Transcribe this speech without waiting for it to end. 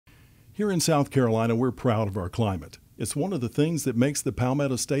Here in South Carolina, we're proud of our climate. It's one of the things that makes the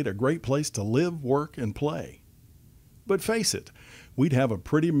Palmetto State a great place to live, work, and play. But face it, we'd have a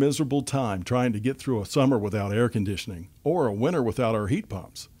pretty miserable time trying to get through a summer without air conditioning or a winter without our heat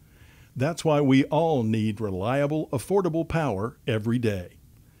pumps. That's why we all need reliable, affordable power every day.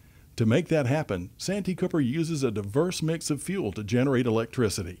 To make that happen, Santee Cooper uses a diverse mix of fuel to generate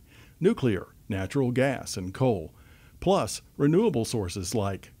electricity: nuclear, natural gas, and coal, plus renewable sources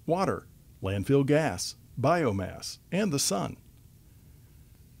like water, landfill gas, biomass, and the sun.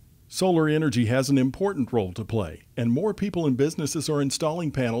 Solar energy has an important role to play, and more people and businesses are installing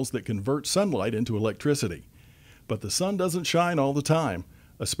panels that convert sunlight into electricity. But the sun doesn't shine all the time,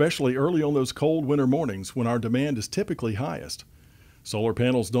 especially early on those cold winter mornings when our demand is typically highest. Solar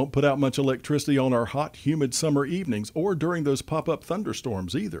panels don't put out much electricity on our hot, humid summer evenings or during those pop-up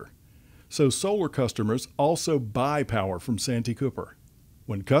thunderstorms either. So solar customers also buy power from Santee Cooper.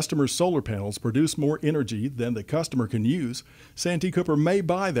 When customers' solar panels produce more energy than the customer can use, Santee Cooper may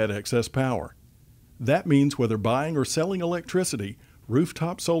buy that excess power. That means whether buying or selling electricity,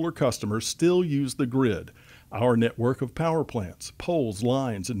 rooftop solar customers still use the grid, our network of power plants, poles,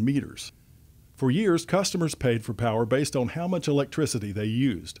 lines, and meters. For years, customers paid for power based on how much electricity they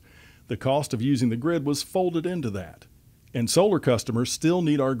used. The cost of using the grid was folded into that. And solar customers still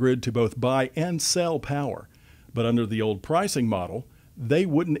need our grid to both buy and sell power. But under the old pricing model, they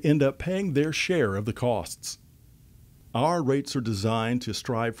wouldn't end up paying their share of the costs. Our rates are designed to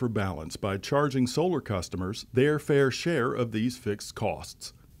strive for balance by charging solar customers their fair share of these fixed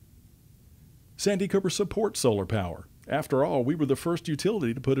costs. Santee Cooper supports solar power. After all, we were the first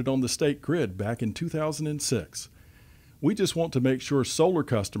utility to put it on the state grid back in 2006. We just want to make sure solar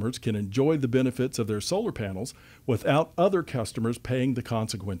customers can enjoy the benefits of their solar panels without other customers paying the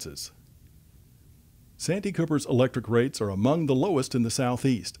consequences. Santee Cooper's electric rates are among the lowest in the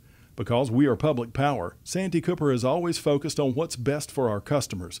Southeast. Because we are public power, Santee Cooper is always focused on what's best for our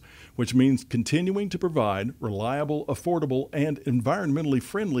customers, which means continuing to provide reliable, affordable, and environmentally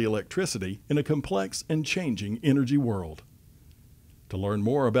friendly electricity in a complex and changing energy world. To learn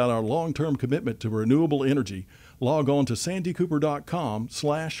more about our long-term commitment to renewable energy, log on to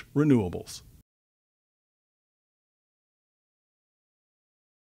santeecooper.com/renewables.